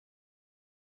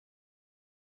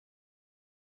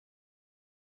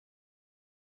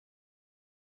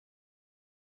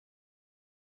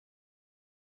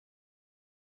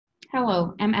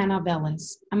Hello, I'm Anna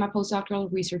Velez. I'm a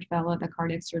postdoctoral research fellow at the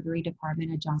Cardiac Surgery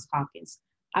Department at Johns Hopkins.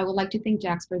 I would like to thank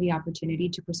JACS for the opportunity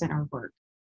to present our work.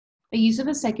 The use of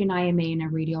a second IMA in a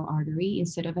radial artery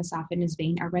instead of a saphenous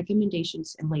vein are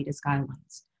recommendations and latest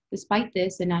guidelines. Despite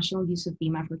this, the national use of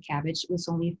BIMA for CABG was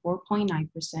only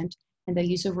 4.9%, and the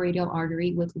use of radial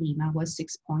artery with LIMA was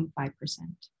 6.5%.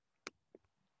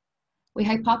 We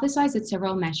hypothesized that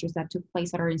several measures that took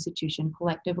place at our institution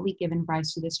collectively given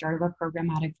rise to the start of a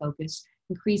programmatic focus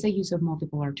increased the use of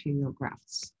multiple arterial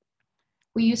grafts.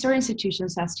 We used our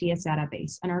institution's STS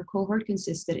database, and our cohort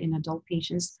consisted in adult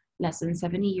patients less than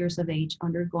 70 years of age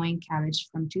undergoing CABG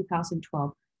from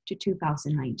 2012 to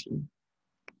 2019.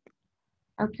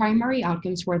 Our primary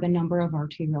outcomes were the number of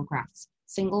arterial grafts,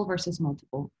 single versus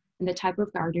multiple, and the type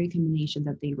of artery combination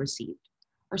that they received.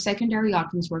 Our secondary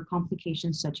outcomes were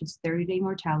complications such as 30-day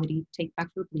mortality,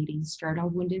 take-back for bleeding, sternal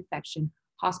wound infection,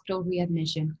 hospital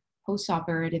readmission,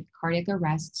 postoperative cardiac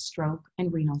arrest, stroke,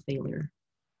 and renal failure.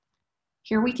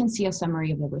 Here we can see a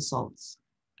summary of the results.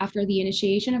 After the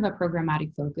initiation of a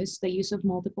programmatic focus, the use of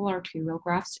multiple arterial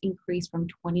grafts increased from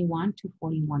 21 to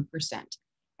 41%,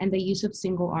 and the use of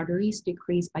single arteries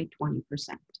decreased by 20%.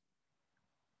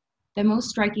 The most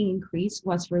striking increase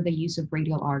was for the use of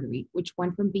radial artery, which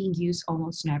went from being used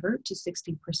almost never to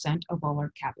 60% of all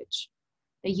our CABG.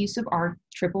 The use of our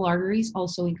triple arteries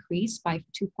also increased by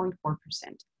 2.4%,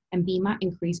 and BIMA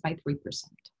increased by 3%.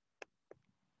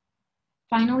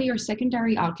 Finally, our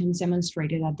secondary outcomes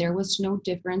demonstrated that there was no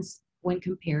difference when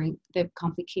comparing the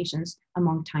complications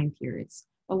among time periods.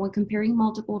 But when comparing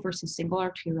multiple versus single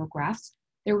arterial grafts,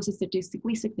 there was a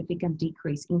statistically significant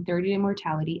decrease in 30-day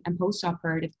mortality and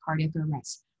postoperative cardiac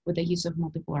arrest with the use of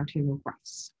multiple arterial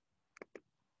grafts.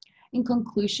 In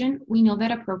conclusion, we know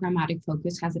that a programmatic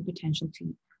focus has the potential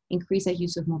to increase the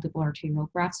use of multiple arterial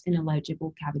grafts in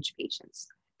eligible CABG patients.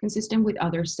 Consistent with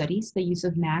other studies, the use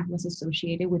of MAG was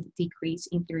associated with a decrease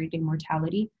in 30-day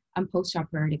mortality and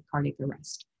postoperative cardiac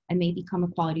arrest and may become a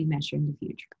quality measure in the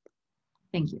future.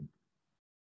 Thank you.